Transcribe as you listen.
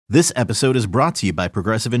This episode is brought to you by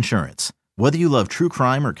Progressive Insurance. Whether you love true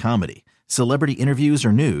crime or comedy, celebrity interviews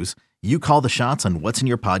or news, you call the shots on what's in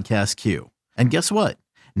your podcast queue. And guess what?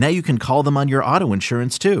 Now you can call them on your auto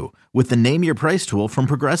insurance too with the Name Your Price tool from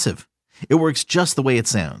Progressive. It works just the way it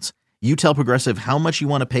sounds. You tell Progressive how much you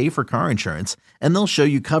want to pay for car insurance, and they'll show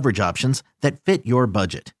you coverage options that fit your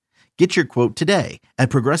budget. Get your quote today at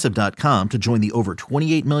Progressive.com to join the over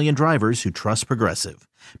 28 million drivers who trust Progressive.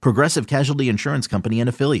 Progressive Casualty Insurance Company and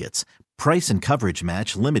Affiliates. Price and coverage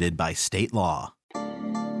match limited by state law.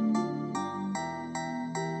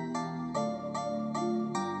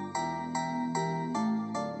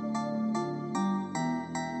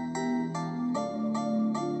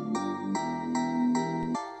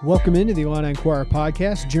 Welcome into the Illini Inquirer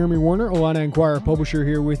podcast. Jeremy Warner, Illini Inquirer publisher,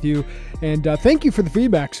 here with you. And thank you for the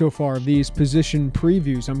feedback so far of these position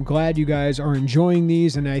previews. I'm glad you guys are enjoying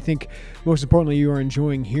these, and I think most importantly, you are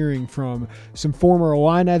enjoying hearing from some former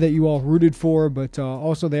Illini that you all rooted for, but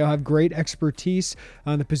also they all have great expertise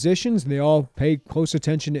on the positions. They all pay close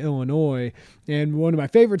attention to Illinois. And one of my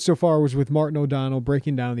favorites so far was with Martin O'Donnell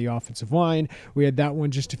breaking down the offensive line. We had that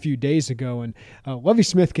one just a few days ago, and Lovie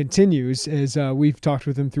Smith continues, as we've talked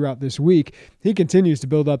with him throughout this week. He continues to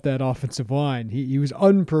build up that offensive line. He was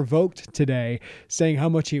unprovoked today, saying how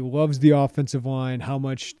much he loves the offensive line, how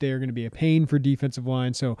much they're going to be a pain for defensive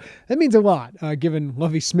line. So that means a lot, given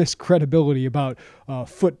Lovie Smith's credibility about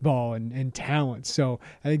football and talent. So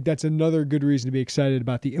I think that's another good reason to be excited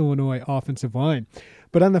about the Illinois offensive line.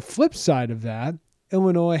 But on the flip side of that,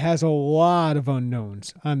 Illinois has a lot of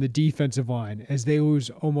unknowns on the defensive line as they lose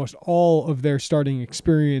almost all of their starting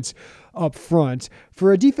experience up front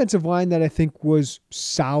for a defensive line that I think was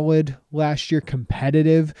solid last year,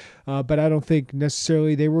 competitive, but I don't think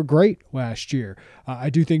necessarily they were great last year. I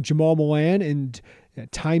do think Jamal Milan and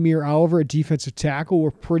Tymir Oliver at defensive tackle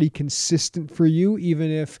were pretty consistent for you, even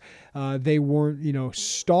if they weren't,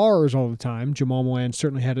 stars all the time. Jamal Milan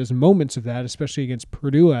certainly had his moments of that, especially against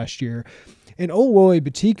Purdue last year. And Oluwole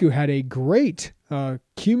Betiku had a great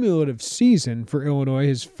cumulative season for Illinois.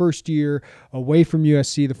 His first year away from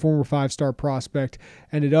USC, the former five-star prospect,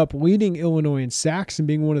 ended up leading Illinois in sacks and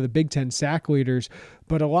being one of the Big Ten sack leaders.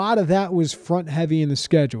 But a lot of that was front-heavy in the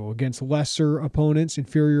schedule against lesser opponents,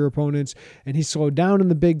 inferior opponents. And he slowed down in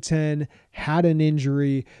the Big Ten, had an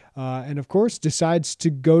injury, and of course decides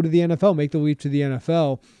to go to the NFL, make the leap to the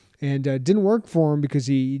NFL. And didn't work for him because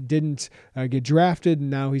he didn't get drafted,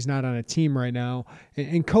 and now he's not on a team right now.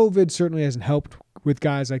 And COVID certainly hasn't helped with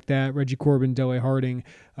guys like that. Reggie Corbin, Dele Harding,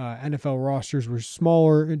 NFL rosters were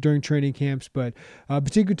smaller during training camps, but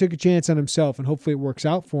Betiku took a chance on himself, and hopefully it works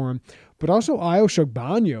out for him. But also Ayo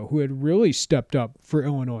Shogbanyo, who had really stepped up for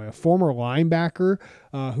Illinois, a former linebacker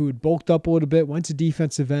who had bulked up a little bit, went to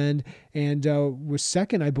defensive end, and was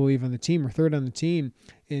second, I believe, on the team, or third on the team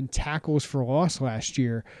in tackles for loss last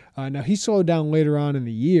year. Now, he slowed down later on in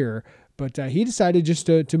the year, but he decided just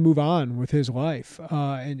to move on with his life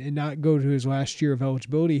and not go to his last year of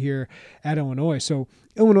eligibility here at Illinois. So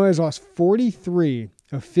Illinois has lost 43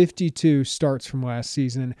 of 52 starts from last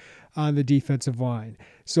season on the defensive line.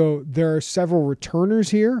 So there are several returners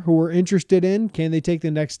here who are interested in, can they take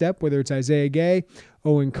the next step, whether it's Isaiah Gay,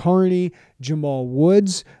 Owen Carney, Jamal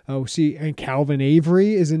Woods, and Calvin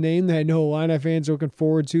Avery is a name that I know Illini fans are looking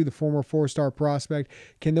forward to, the former four-star prospect.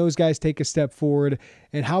 Can those guys take a step forward?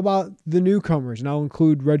 And how about the newcomers? And I'll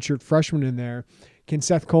include redshirt freshmen in there. Can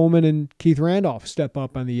Seth Coleman and Keith Randolph step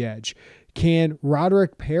up on the edge? Can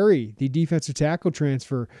Roderick Perry, the defensive tackle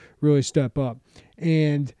transfer, really step up?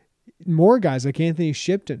 And more guys like Anthony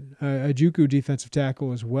Shipton, a JUCO defensive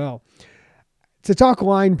tackle as well. To talk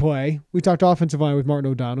line play, we talked offensive line with Martin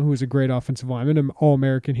O'Donnell, who is a great offensive lineman, an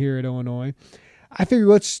All-American here at Illinois. I figure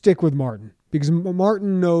let's stick with Martin because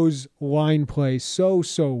Martin knows line play so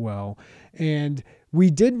well. And we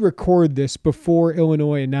did record this before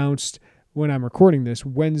Illinois announced, when I'm recording this,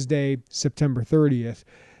 Wednesday, September 30th,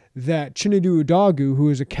 that Chinedu Udogu, who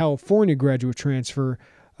is a California graduate transfer,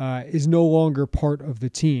 is no longer part of the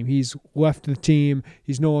team. He's left the team.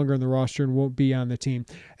 He's no longer on the roster and won't be on the team.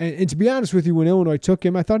 And to be honest with you, when Illinois took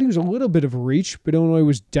him, I thought he was a little bit of a reach, but Illinois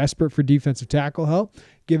was desperate for defensive tackle help,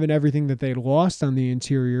 given everything that they lost on the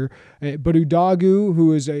interior. But Udogu,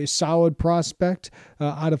 who is a solid prospect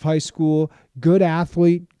out of high school, good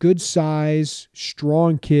athlete, good size,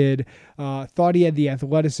 strong kid, thought he had the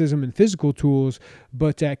athleticism and physical tools,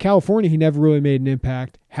 but at California, he never really made an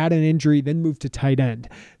impact, had an injury, then moved to tight end.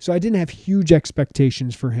 So I didn't have huge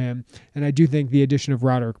expectations for him, and I do think the addition of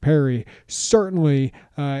Roderick Perry certainly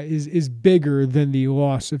is bigger than the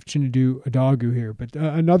loss of Chinedu Udogu here, but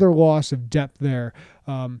another loss of depth there.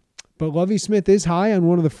 But Lovie Smith is high on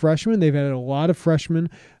one of the freshmen. They've had a lot of freshmen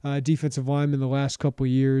defensive linemen the last couple of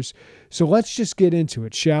years. So let's just get into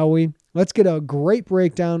it, shall we? Let's get a great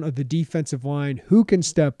breakdown of the defensive line. Who can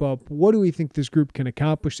step up? What do we think this group can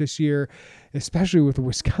accomplish this year, especially with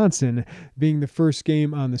Wisconsin being the first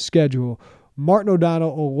game on the schedule? Martin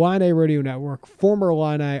O'Donnell, Illini Radio Network, former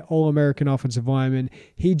Illini All-American offensive lineman.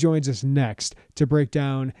 He joins us next to break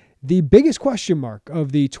down the biggest question mark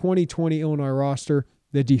of the 2020 Illinois roster,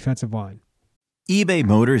 the defensive line. eBay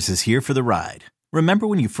Motors is here for the ride. Remember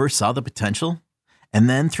when you first saw the potential? And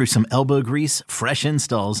then through some elbow grease, fresh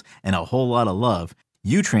installs, and a whole lot of love,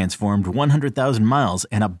 you transformed 100,000 miles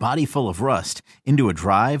and a body full of rust into a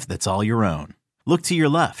drive that's all your own. Look to your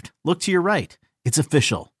left. Look to your right. It's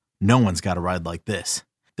official. No one's got a ride like this.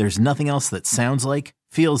 There's nothing else that sounds like,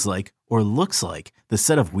 feels like, or looks like the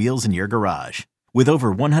set of wheels in your garage. With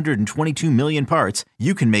over 122 million parts,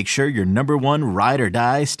 you can make sure your number one ride or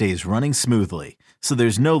die stays running smoothly, so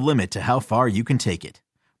there's no limit to how far you can take it.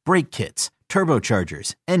 Brake kits,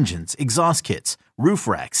 turbochargers, engines, exhaust kits, roof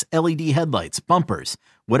racks, LED headlights, bumpers,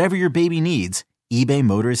 whatever your baby needs, eBay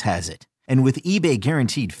Motors has it. And with eBay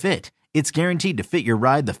Guaranteed Fit, it's guaranteed to fit your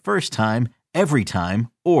ride the first time, every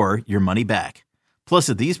time, or your money back. Plus,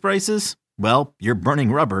 at these prices, well, you're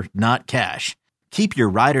burning rubber, not cash. Keep your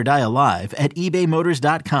ride or die alive at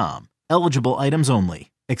ebaymotors.com. Eligible items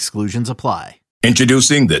only. Exclusions apply.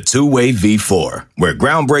 Introducing the Two-Way V4, where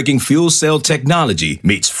groundbreaking fuel cell technology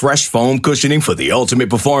meets fresh foam cushioning for the ultimate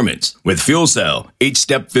performance. With fuel cell, each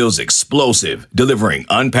step feels explosive, delivering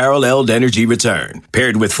unparalleled energy return.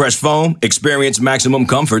 Paired with fresh foam, experience maximum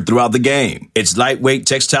comfort throughout the game. Its lightweight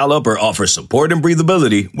textile upper offers support and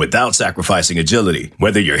breathability without sacrificing agility.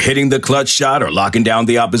 Whether you're hitting the clutch shot or locking down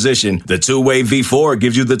the opposition, the Two-Way V4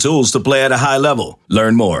 gives you the tools to play at a high level.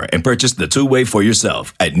 Learn more and purchase the Two-Way for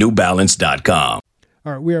yourself at newbalance.com.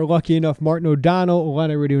 All right, we are lucky enough, Martin O'Donnell,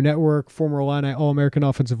 Illini Radio Network, former Illini All-American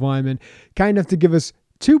offensive lineman, kind enough to give us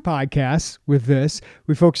 2 podcasts with this.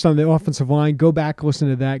 We focused on the offensive line. Go back, listen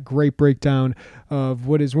to that great breakdown of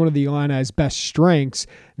what is one of the Illini's best strengths.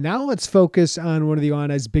 Now let's focus on one of the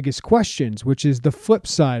Illini's biggest questions, which is the flip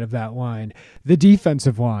side of that line, the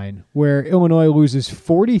defensive line, where Illinois loses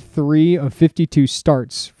 43 of 52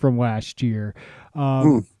 starts from last year.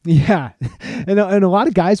 Yeah. And a lot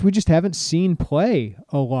of guys we just haven't seen play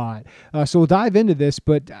a lot. So we'll dive into this,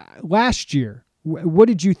 but last year, what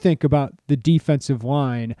did you think about the defensive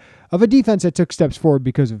line of a defense that took steps forward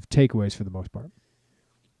because of takeaways for the most part?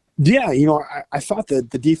 Yeah, I thought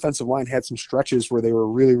that the defensive line had some stretches where they were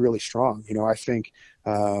really, really strong. I think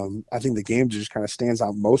the game that just kind of stands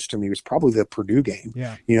out most to me was probably the Purdue game.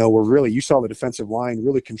 Yeah. Where really you saw the defensive line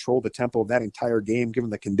really control the tempo of that entire game, given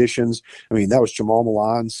the conditions. I mean, that was Jamal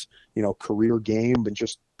Milan's, career game and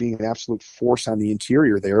just being an absolute force on the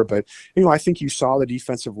interior there. But, I think you saw the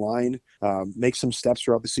defensive line make some steps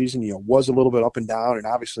throughout the season, was a little bit up and down. And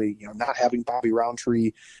obviously, not having Bobby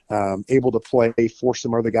Roundtree able to play, force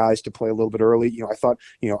some other guys to play a little bit early. I thought,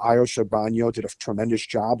 Ayo Shagbanyo did a tremendous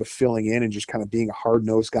job of filling in and just kind of being a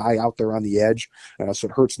hard-nosed guy out there on the edge. So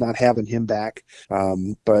it hurts not having him back.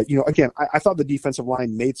 But, again, I thought the defensive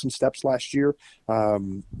line made some steps last year.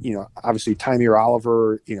 Obviously, Tymir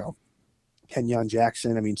Oliver, Kenyon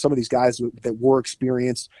Jackson. I mean, some of these guys that were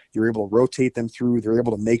experienced, you're able to rotate them through. They're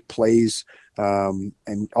able to make plays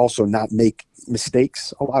and also not make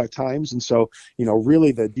mistakes a lot of times. And so,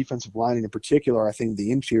 really the defensive line in particular, I think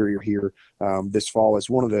the interior here this fall is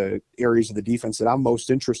one of the areas of the defense that I'm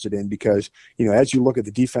most interested in because, as you look at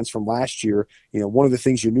the defense from last year, one of the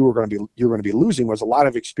things you knew you're going to be losing was a lot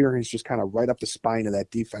of experience just kind of right up the spine of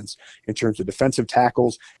that defense in terms of defensive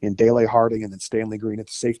tackles in Dele Harding and then Stanley Green at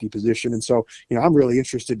the safety position. And so, I'm really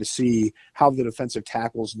interested to see how the defensive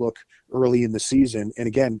tackles look early in the season. And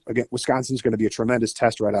again, Wisconsin's going to be a tremendous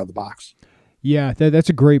test right out of the box. Yeah, that's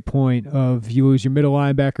a great point of you lose your middle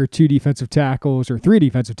linebacker, 2 defensive tackles or 3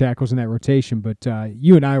 defensive tackles in that rotation. But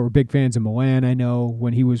you and I were big fans of Milan, I know,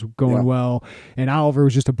 when he was going well. And Oliver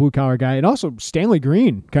was just a blue-collar guy. And also Stanley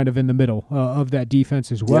Green kind of in the middle of that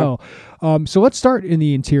defense as well. Yeah. So let's start in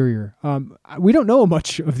the interior. We don't know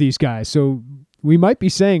much of these guys, so we might be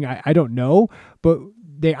saying I don't know, but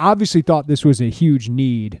they obviously thought this was a huge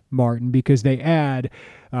need, Martin, because they add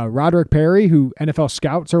Roderick Perry, who NFL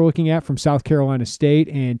scouts are looking at from South Carolina State,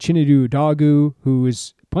 and Chinedu Udogu, who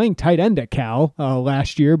is playing tight end at Cal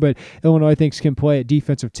last year, but Illinois thinks can play at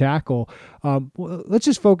defensive tackle. Let's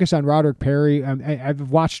just focus on Roderick Perry.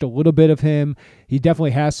 I've watched a little bit of him. He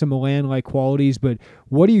definitely has some Milan-like qualities, but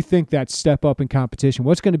what do you think that step up in competition?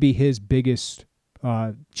 What's going to be his biggest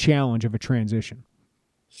challenge of a transition?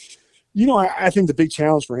 I think the big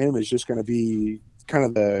challenge for him is just going to be kind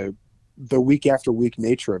of the the week after week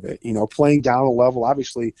nature of it, playing down a level.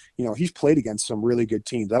 Obviously, he's played against some really good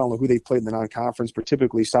teams. I don't know who they've played in the non-conference, but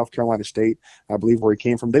typically South Carolina State, I believe where he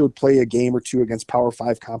came from, they would play a game or two against Power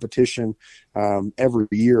 5 competition every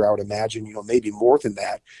year, I would imagine, maybe more than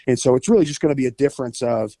that. And so it's really just going to be a difference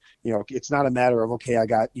of, it's not a matter of, okay,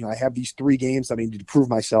 I have these 3 games that I need to prove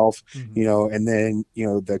myself, and then,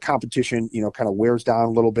 the competition, kind of wears down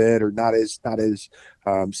a little bit or not as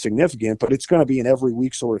significant, but it's going to be an every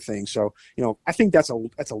week sort of thing. So, I think that's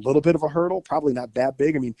a little bit of a hurdle, probably not that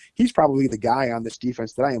big. I mean, he's probably the guy on this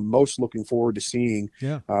defense that I am most looking forward to seeing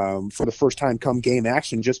for the first time come game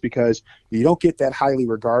action, just because you don't get that highly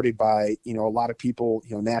regarded by, a lot of people,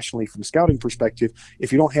 nationally from a scouting perspective,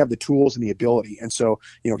 if you don't have the tools and the ability. And so,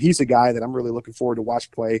 he's a guy that I'm really looking forward to watch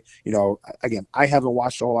play. Again, I haven't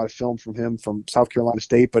watched a whole lot of film from him from South Carolina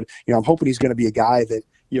State, but, I'm hoping he's going to be a guy that,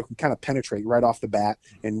 can kind of penetrate right off the bat.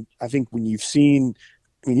 And I think when you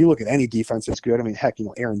look at any defense that's good. I mean, heck,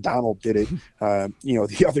 Aaron Donald did it,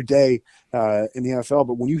 the other day in the NFL.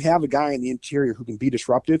 But when you have a guy in the interior who can be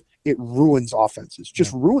disruptive, it ruins offenses,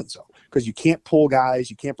 just ruins them, because you can't pull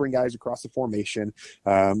guys, you can't bring guys across the formation.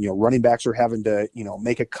 Running backs are having to,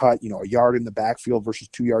 make a cut, a yard in the backfield versus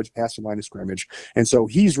 2 yards past the line of scrimmage. And so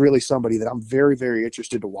he's really somebody that I'm very, very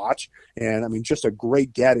interested to watch. And I mean, just a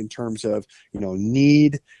great get in terms of,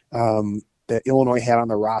 need, that Illinois had on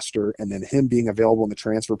the roster, and then him being available in the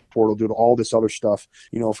transfer portal due to all this other stuff,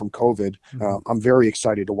 from COVID. I'm very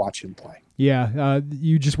excited to watch him play. Yeah,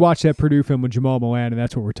 you just watched that Purdue film with Jamal Milan, and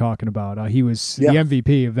that's what we're talking about. He was the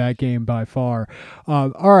MVP of that game by far.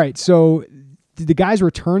 All right, so the guys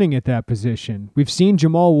returning at that position. We've seen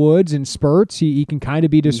Jamal Woods in spurts. He can kind of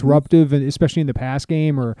be disruptive, and especially in the pass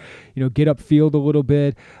game, or get upfield a little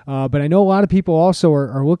bit. But I know a lot of people also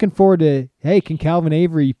are looking forward to, hey, can Calvin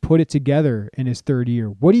Avery put it together in his 3rd year?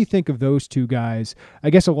 What do you think of those 2 guys? I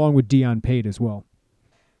guess along with Dion Pate as well.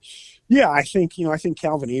 Yeah, I think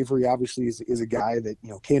Calvin Avery obviously is a guy that,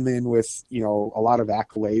 came in with, a lot of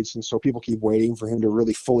accolades. And so people keep waiting for him to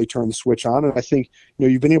really fully turn the switch on. And I think,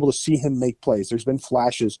 you've been able to see him make plays. There's been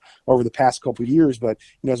flashes over the past couple of years, but,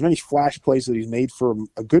 as many flash plays that he's made from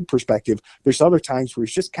a good perspective, there's other times where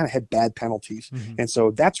he's just kind of had bad penalties. And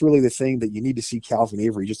so that's really the thing that you need to see Calvin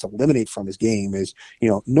Avery just eliminate from his game is,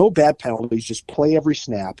 no bad penalties, just play every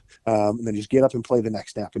snap, and then just get up and play the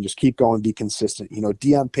next snap and just keep going, be consistent.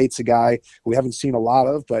 Dion Pate's a guy we haven't seen a lot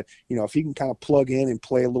of, but if he can kind of plug in and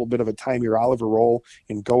play a little bit of a Tymir Oliver role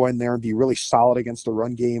and go in there and be really solid against the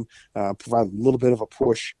run game, provide a little bit of a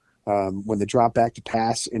push when they drop back to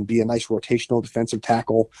pass and be a nice rotational defensive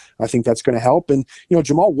tackle, I think that's going to help. And,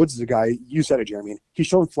 Jamal Woods is a guy, you said it, Jeremy, he's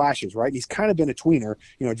shown flashes, right? He's kind of been a tweener.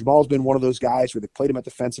 Jamal's been one of those guys where they played him at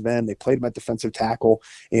defensive end, they played him at defensive tackle.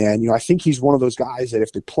 And, I think he's one of those guys that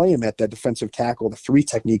if they play him at that defensive tackle, the 3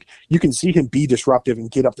 technique, you can see him be disruptive and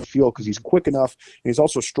get up the field because he's quick enough and he's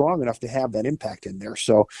also strong enough to have that impact in there.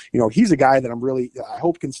 So, he's a guy that I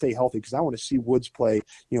hope can stay healthy, because I want to see Woods play,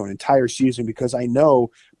 an entire season, because I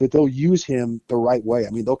know that they'll use him the right way. I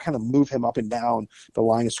mean, they'll kind of move him up and down the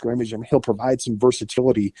line of scrimmage, and he'll provide some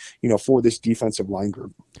versatility, for this defensive line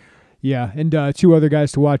group. Yeah, and 2 other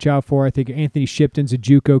guys to watch out for. I think Anthony Shipton's a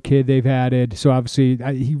JUCO kid they've added. So obviously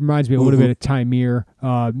he reminds me a little bit of Tymir.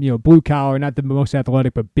 Blue collar, not the most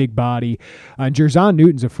athletic, but big body. And Jerzon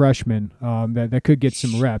Newton's a freshman that could get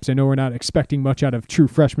some reps. I know we're not expecting much out of true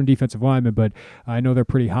freshman defensive linemen, but I know they're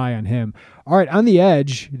pretty high on him. All right, on the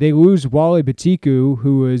edge, they lose Wale Batiku,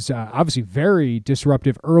 who was obviously very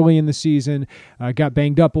disruptive early in the season, got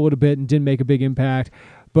banged up a little bit and didn't make a big impact.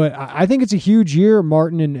 But I think it's a huge year,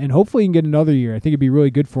 Martin, and hopefully he can get another year. I think it'd be really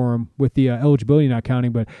good for him with the eligibility not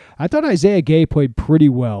counting. But I thought Isaiah Gay played pretty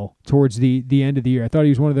well towards the end of the year. I thought he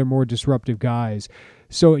was one of their more disruptive guys.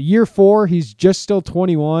 So year 4, he's just still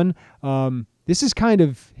 21. This is kind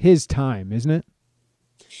of his time, isn't it?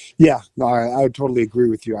 Yeah, no, I would totally agree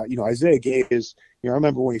with you. Isaiah Gay is, I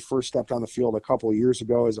remember when he first stepped on the field a couple of years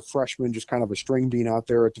ago as a freshman, just kind of a string bean out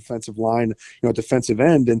there at defensive line, at defensive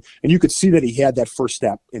end. And you could see that he had that first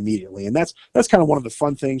step immediately. And that's kind of one of the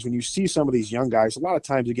fun things when you see some of these young guys. A lot of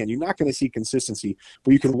times, again, you're not going to see consistency,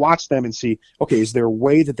 but you can watch them and see, okay, is there a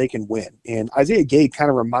way that they can win? And Isaiah Gay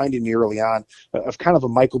kind of reminded me early on of kind of a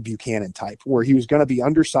Michael Buchanan type, where he was going to be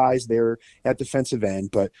undersized there at defensive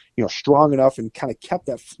end, but, strong enough and kind of kept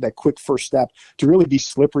that quick first step to really be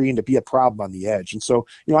slippery and to be a problem on the edge. And so,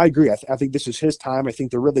 I agree. I think this is his time. I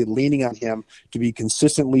think they're really leaning on him to be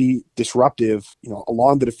consistently disruptive,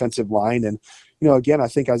 along the defensive line. And, again, I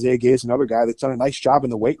think Isaiah Gay is another guy that's done a nice job in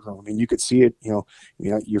the weight room. I mean, you could see it,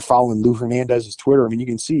 you're following Lou Hernandez's Twitter. I mean, you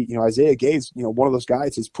can see, Isaiah Gay is, one of those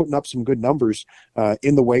guys that's putting up some good numbers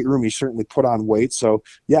in the weight room. He certainly put on weight. So,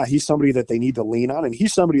 yeah, he's somebody that they need to lean on. And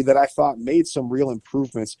he's somebody that I thought made some real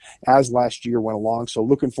improvements as last year went along. So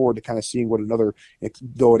looking forward to kind of seeing what another,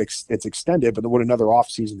 though it's extended, but what another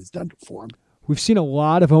offseason has done for him. We've seen a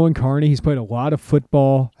lot of Owen Carney. He's played a lot of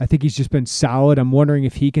football. I think he's just been solid. I'm wondering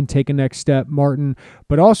if he can take a next step, Martin.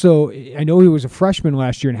 But also, I know he was a freshman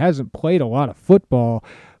last year and hasn't played a lot of football.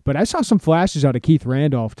 But I saw some flashes out of Keith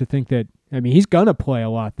Randolph to think that, he's going to play a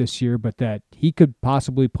lot this year, but that he could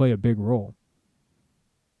possibly play a big role.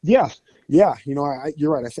 Yeah,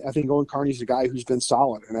 you're right. I think Owen Carney's a guy who's been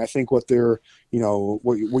solid, and I think what they're,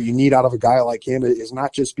 what you need out of a guy like him is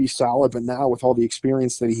not just be solid, but now with all the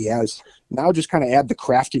experience that he has, now just kind of add the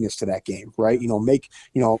craftiness to that game, right?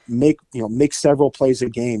 Make several plays a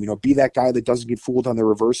game. Be that guy that doesn't get fooled on the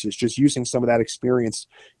reverses. Just using some of that experience,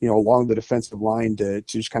 along the defensive line to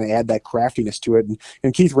just kind of add that craftiness to it.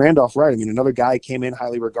 And Keith Randolph, right? Another guy came in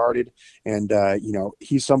highly regarded, and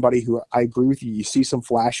he's somebody who I agree with you. You see some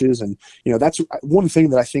flashes, and that's one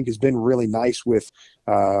thing that I think has been really nice with,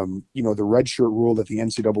 the redshirt rule that the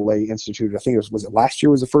NCAA instituted. I think was it last year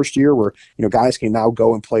was the first year where, guys can now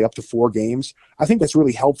go and play up to 4 games. I think that's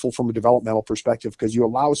really helpful from a developmental perspective because you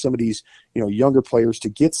allow some of these, younger players to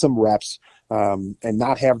get some reps and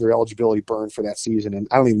not have their eligibility burned for that season. And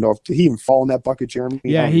I don't even know did he even fall in that bucket, Jeremy?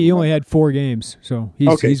 Yeah, he only had 4 games, so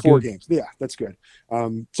he's 4 good. games. Yeah, that's good.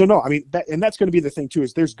 So no, that's going to be the thing too,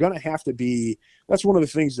 is there's going to have to be, that's one of the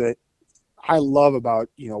things that I love about,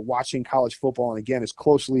 watching college football. And again, as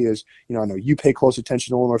closely as, I know you pay close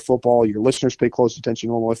attention to Illinois football, your listeners pay close attention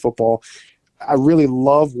to Illinois football. I really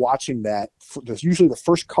love watching that. Usually the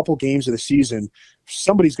first couple games of the season,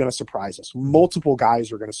 somebody's going to surprise us. Multiple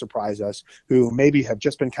guys are going to surprise us who maybe have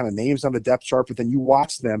just been kind of names on the depth chart, but then you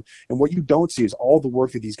watch them, and what you don't see is all the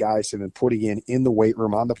work that these guys have been putting in the weight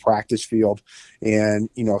room, on the practice field. And,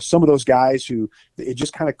 some of those guys who it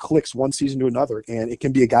just kind of clicks one season to another. And it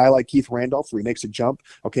can be a guy like Keith Randolph where he makes a jump.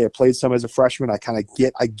 Okay, I played some as a freshman. I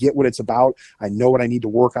get what it's about. I know what I need to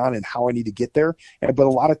work on and how I need to get there.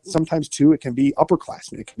 But sometimes too, it can be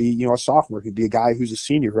upperclassmen. It can be, a sophomore. It could be a guy who's a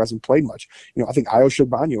senior who hasn't played much. I think Io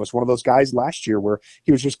Shugbanyo was one of those guys last year where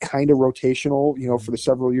he was just kind of rotational, for the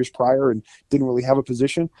several years prior and didn't really have a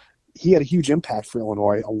position. He had a huge impact for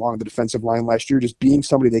Illinois along the defensive line last year, just being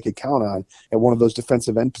somebody they could count on at one of those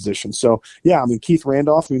defensive end positions. So, yeah, Keith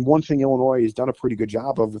Randolph, one thing Illinois has done a pretty good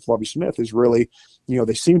job of with Lovie Smith is really,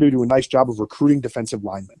 they seem to do a nice job of recruiting defensive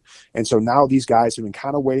linemen. And so now these guys have been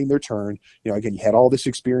kind of waiting their turn. Again, you had all this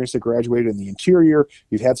experience that graduated in the interior.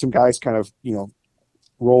 You've had some guys kind of,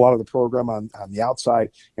 roll out of the program on the outside.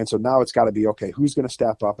 And so now it's got to be, okay, who's going to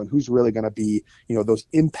step up and who's really going to be, those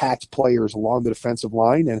impact players along the defensive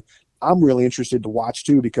line. And I'm really interested to watch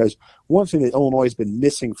too, because one thing that Illinois has been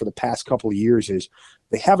missing for the past couple of years is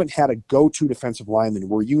they haven't had a go-to defensive lineman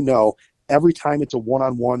where, every time it's a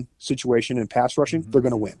one-on-one situation in pass rushing, they're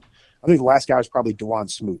going to win. I think the last guy was probably DeJuan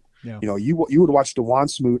Smoot. Yeah. You would watch DeJuan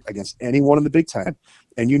Smoot against anyone in the Big Ten,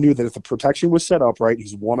 and you knew that if the protection was set up right,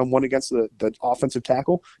 he's one-on-one against the offensive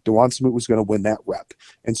tackle, DeJuan Smoot was going to win that rep.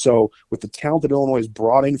 And so with the talent that Illinois has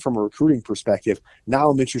brought in from a recruiting perspective, now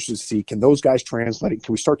I'm interested to see, can those guys translate?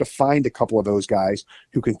 Can we start to find a couple of those guys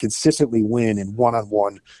who can consistently win in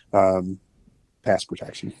one-on-one pass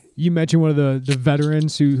protection? You mentioned one of the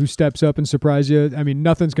veterans who steps up and surprise you.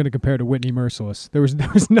 Nothing's going to compare to Whitney Merciless. There was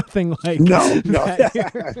nothing like no.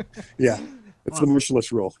 Yeah. It's the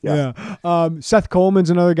Merciless rule. Yeah. Seth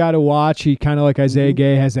Coleman's another guy to watch. He kind of like Isaiah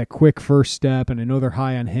Gay has that quick first step, and I know they're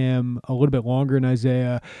high on him a little bit longer than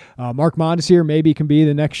Isaiah. Mark Mondesir maybe can be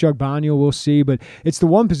the next Shugbanyo. We'll see. But it's the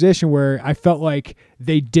one position where I felt like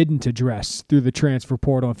they didn't address through the transfer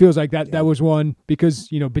portal. It feels like that was one because,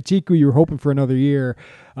 Batiku, you were hoping for another year.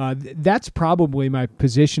 That's probably my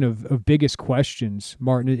position of biggest questions,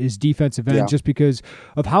 Martin, is defensive end, just because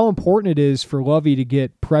of how important it is for Lovie to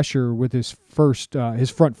get pressure with his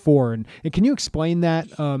front four. And can you explain that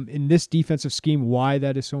in this defensive scheme, why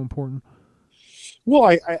that is so important?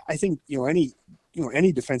 Well, I think,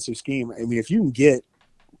 any defensive scheme, if you can get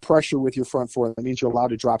pressure with your front four, that means you're allowed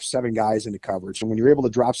to drop 7 guys into coverage. And when you're able to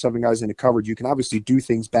drop 7 guys into coverage, you can obviously do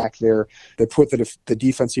things back there that put the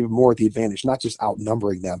defense even more at the advantage, not just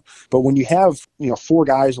outnumbering them. But when you have, 4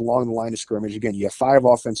 guys along the line of scrimmage, again, you have 5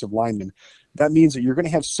 offensive linemen, that means that you're going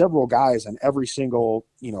to have several guys on every single,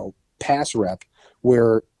 pass rep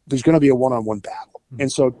where there's going to be a one-on-one battle.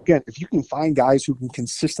 And so again, if you can find guys who can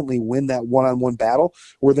consistently win that one-on-one battle,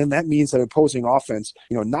 well, then that means that opposing offense,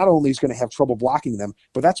 not only is going to have trouble blocking them,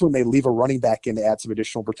 but that's when they leave a running back in to add some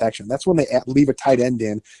additional protection. That's when they leave a tight end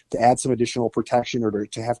in to add some additional protection or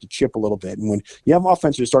to have to chip a little bit. And when you have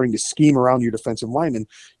offenses starting to scheme around your defensive linemen,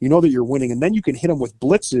 you know that you're winning, and then you can hit them with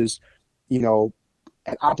blitzes,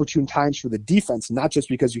 at opportune times for the defense, not just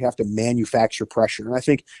because you have to manufacture pressure. And I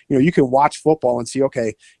think, you can watch football and see,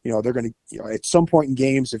 okay, they're going to, at some point in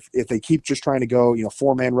games, if they keep just trying to go,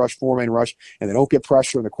 four-man rush, and they don't get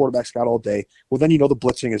pressure and the quarterback's got all day, well, then, the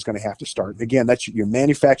blitzing is going to have to start. And again, that's your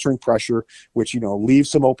manufacturing pressure, which, leaves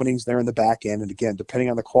some openings there in the back end. And again, depending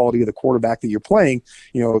on the quality of the quarterback that you're playing,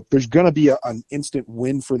 there's going to be an instant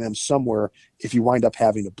win for them somewhere if you wind up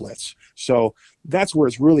having to blitz. So that's where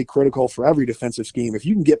it's really critical for every defensive scheme. If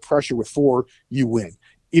you can get pressure with 4, you win.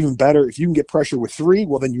 Even better, if you can get pressure with 3,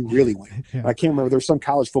 well, then you really win. Yeah. I can't remember. There's some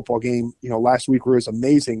college football game, last week where it was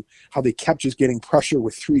amazing how they kept just getting pressure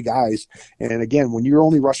with 3 guys. And again, when you're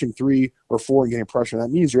only rushing 3 or 4 and getting pressure, that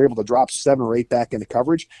means you're able to drop 7 or 8 back into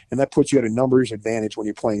coverage, and that puts you at a numbers advantage when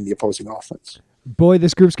you're playing the opposing offense. Boy,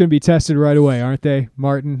 this group's going to be tested right away, aren't they,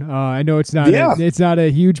 Martin? I know it's not a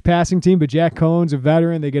huge passing team, but Jack Cohn's a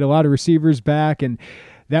veteran. They get a lot of receivers back, and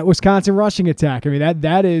that Wisconsin rushing attack, I mean,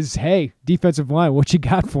 that is, hey, defensive line, what you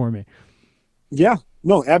got for me? Yeah,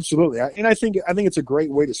 no, absolutely. And I think it's a great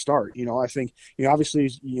way to start. I think, obviously,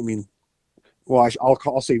 well,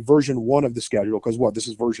 I'll say version 1 of the schedule, because this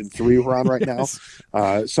is version 3 we're on right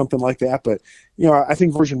now, something like that. But, I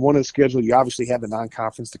think version 1 of the schedule, you obviously have the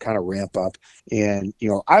non-conference to kind of ramp up. And,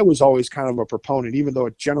 I was always kind of a proponent, even though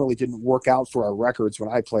it generally didn't work out for our records when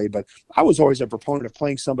I played, but I was always a proponent of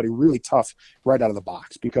playing somebody really tough right out of the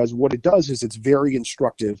box, because what it does is it's very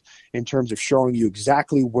instructive in terms of showing you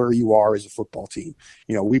exactly where you are as a football team.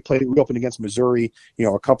 We opened against Missouri,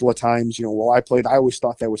 a couple of times, while I played. I always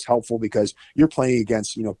thought that was helpful because you're playing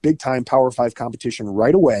against, big time Power 5 competition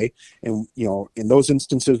right away. And, in those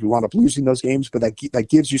instances, we wound up losing those games, but that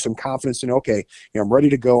gives you some confidence in, okay, I'm ready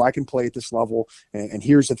to go. I can play at this level. And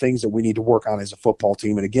here's the things that we need to work on as a football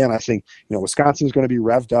team. And again, I think, Wisconsin's going to be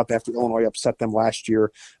revved up after Illinois upset them last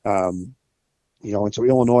year. And so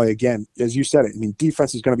Illinois, again, as you said it,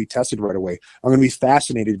 defense is going to be tested right away. I'm going to be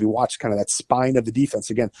fascinated to watch kind of that spine of the defense.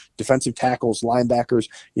 Again, defensive tackles, linebackers,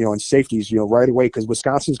 and safeties, right away, because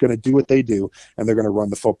Wisconsin's going to do what they do, and they're going to run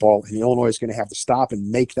the football, and Illinois is going to have to stop and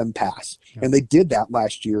make them pass. Yeah. And they did that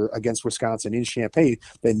last year against Wisconsin in Champaign.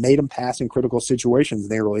 They made them pass in critical situations, and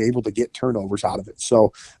they were able to get turnovers out of it.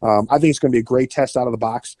 So I think it's going to be a great test out of the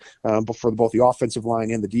box, but for both the offensive line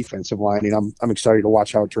and the defensive line, and I'm excited to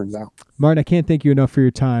watch how it turns out. Martin, I can't thank you enough for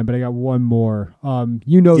your time, but I got one more.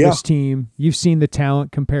 This team. You've seen the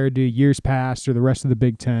talent compared to years past or the rest of the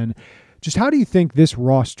Big Ten. Just how do you think this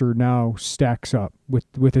roster now stacks up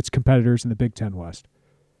with its competitors in the Big Ten West?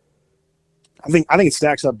 I think it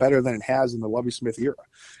stacks up better than it has in the Lovie Smith era.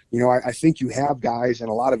 I think you have guys and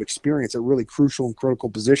a lot of experience at really crucial and critical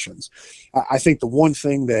positions. I think the one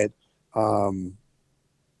thing that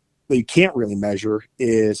you can't really measure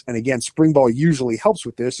is, and again, spring ball usually helps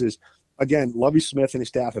with this, is, again, Lovie Smith and his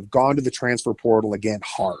staff have gone to the transfer portal again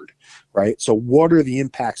hard, right? So what are the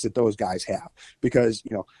impacts that those guys have? Because,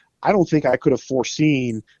 I don't think I could have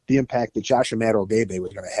foreseen the impact that Josh Imatorbhebhe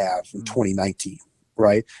was going to have in 2019,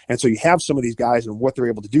 right? And so you have some of these guys and what they're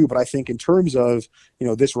able to do. But I think in terms of,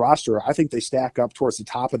 this roster, I think they stack up towards the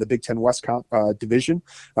top of the Big Ten West division.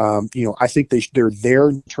 I think they're there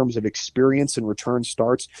in terms of experience and return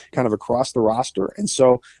starts kind of across the roster. And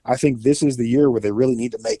so I think this is the year where they really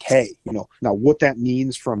need to make hay. Now what that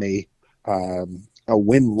means from a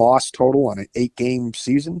win-loss total on an 8-game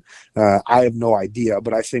season, I have no idea.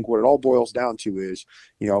 But I think what it all boils down to is,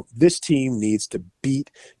 this team needs to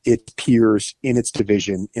beat its peers in its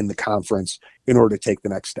division in the conference in order to take the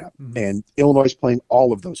next step. Mm-hmm. And Illinois is playing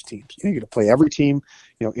all of those teams. You're going to play every team,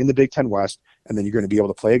 in the Big Ten West, and then you're going to be able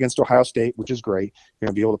to play against Ohio State, which is great. You're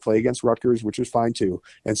going to be able to play against Rutgers, which is fine too.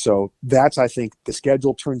 And so I think the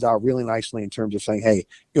schedule turns out really nicely in terms of saying, hey,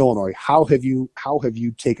 Illinois, how have you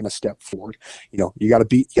taken a step forward? You got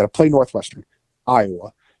to play Northwestern,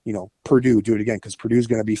 Iowa, Purdue, do it again, because Purdue's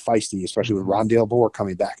going to be feisty, especially with Rondale Moore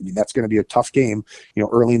coming back. That's going to be a tough game,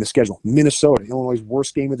 early in the schedule. Minnesota, Illinois'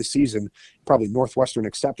 worst game of the season, probably Northwestern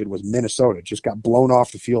accepted, was Minnesota. Just got blown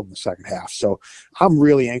off the field in the second half. So I'm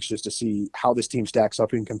really anxious to see how this team stacks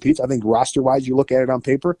up and competes. I think roster-wise, you look at it on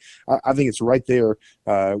paper, I think it's right there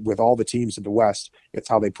with all the teams in the West. It's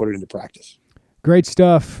how they put it into practice. Great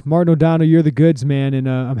stuff. Martin O'Donnell, you're the goods, man, and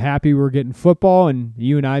I'm happy we're getting football, and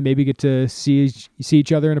you and I maybe get to see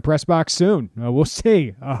each other in a press box soon. We'll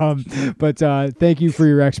see. But thank you for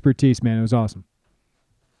your expertise, man. It was awesome.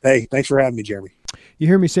 Hey, thanks for having me, Jeremy. You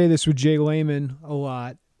hear me say this with Jay Lehman a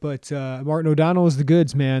lot, but Martin O'Donnell is the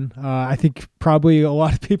goods, man. I think probably a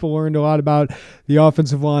lot of people learned a lot about the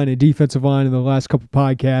offensive line and defensive line in the last couple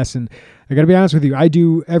podcasts. And I got to be honest with you, I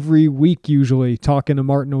do every week usually talking to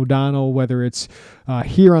Martin O'Donnell, whether it's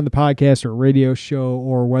here on the podcast or radio show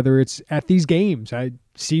or whether it's at these games. I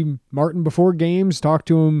see Martin before games, talk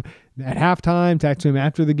to him at halftime, talk to him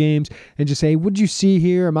after the games, and just say, what'd you see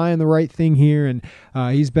here? Am I on the right thing here? And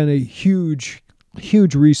he's been a huge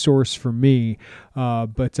resource for me,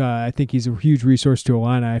 but I think he's a huge resource to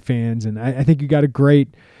Illini fans, and I think you got a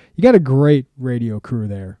great radio crew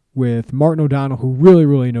there with Martin O'Donnell, who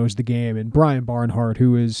really knows the game, and Brian Barnhart,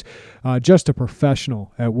 who is just a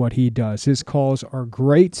professional at what he does. His calls are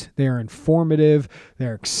great. They are informative.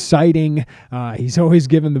 They're exciting. He's always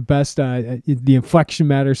given the best. The inflection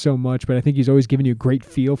matters so much, but I think he's always given you a great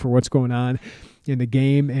feel for what's going on in the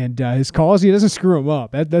game, and his calls, he doesn't screw them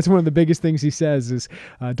up. That's one of the biggest things he says is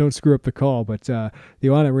don't screw up the call. But the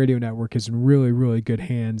Illini Radio Network is in really good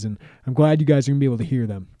hands, and I'm glad you guys are going to be able to hear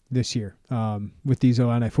them this year with these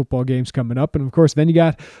Illini football games coming up. And, of course, then you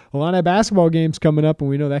got Illini basketball games coming up, and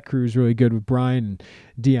we know that crew is really good with Brian and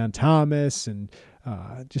Deion Thomas and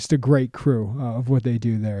just a great crew of what they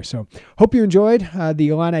do there. So hope you enjoyed the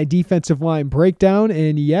Illini defensive line breakdown.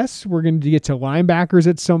 And yes, we're going to get to linebackers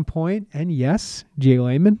at some point. And yes, Jay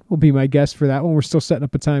Lehman will be my guest for that one. We're still setting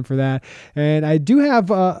up a time for that. And I do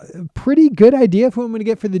have a pretty good idea of who I'm going to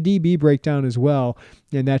get for the DB breakdown as well.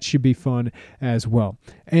 And that should be fun as well.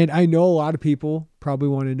 And I know a lot of people probably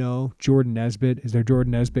want to know Jordan Nesbitt. Is there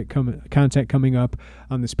Jordan Nesbitt content coming up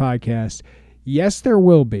on this podcast? Yes, there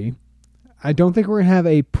will be. I don't think we're going to have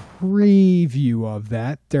a preview of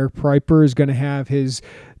that. Derek Piper is going to have his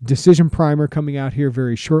decision primer coming out here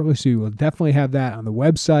very shortly, so we will definitely have that on the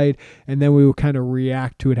website, and then we will kind of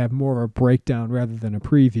react to it, have more of a breakdown rather than a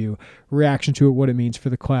preview, reaction to it, what it means for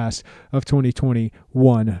the class of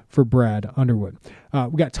 2021 for Brad Underwood.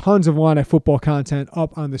 We got tons of Illini football content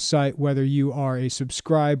up on the site, whether you are a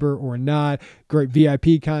subscriber or not. Great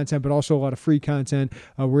VIP content, but also a lot of free content.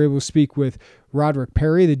 We're able to speak with Roderick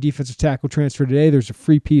Perry, the defensive tackle transfer today. There's a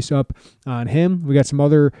free piece up on him. We got some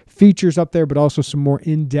other features up there, but also some more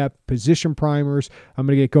in-depth position primers. I'm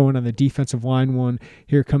going to get going on the defensive line one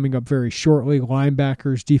here coming up very shortly.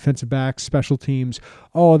 Linebackers, defensive backs, special teams,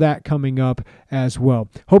 all of that coming up as well.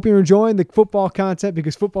 Hope you're enjoying the football content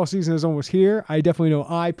because football season is almost here. I definitely know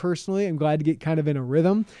I personally am glad to get kind of in a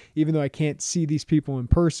rhythm, even though I can't see these people in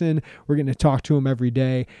person. We're getting to talk to them every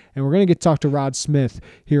day, and we're going to get to talk to Rod Smith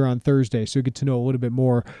here on Thursday, so get to know a little bit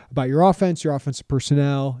more about your offense, your offensive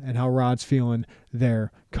personnel, and how Rod's feeling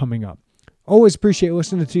there coming up. Always appreciate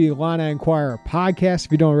listening to the Illini Inquirer podcast.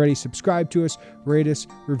 If you don't already, subscribe to us, rate us,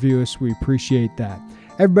 review us. We appreciate that.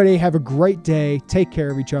 Everybody have a great day. Take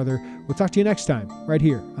care of each other. We'll talk to you next time right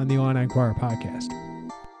here on the Illini Inquirer podcast.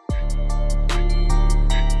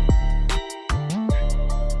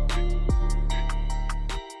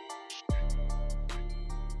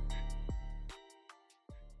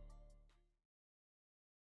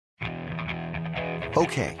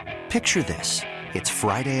 Okay, picture this. It's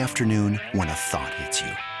Friday afternoon when a thought hits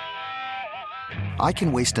you. I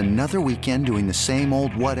can waste another weekend doing the same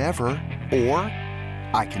old whatever, or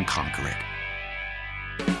I can conquer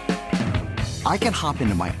it. I can hop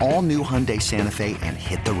into my all-new Hyundai Santa Fe and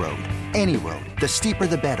hit the road. Any road. The steeper,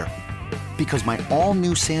 the better. Because my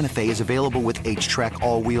all-new Santa Fe is available with H-Track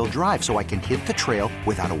all-wheel drive, so I can hit the trail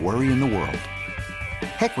without a worry in the world.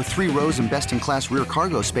 Heck, with 3 rows and best-in-class rear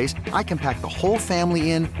cargo space, I can pack the whole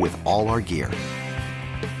family in with all our gear.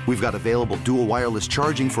 We've got available dual wireless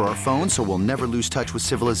charging for our phones, so we'll never lose touch with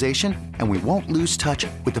civilization, and we won't lose touch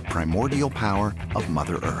with the primordial power of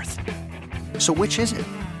Mother Earth. So which is it?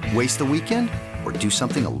 Waste the weekend or do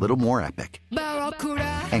something a little more epic?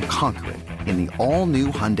 And conquer it in the all-new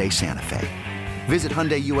Hyundai Santa Fe. Visit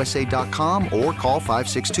HyundaiUSA.com or call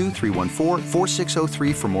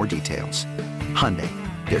 562-314-4603 for more details. Hyundai,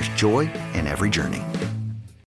 there's joy in every journey.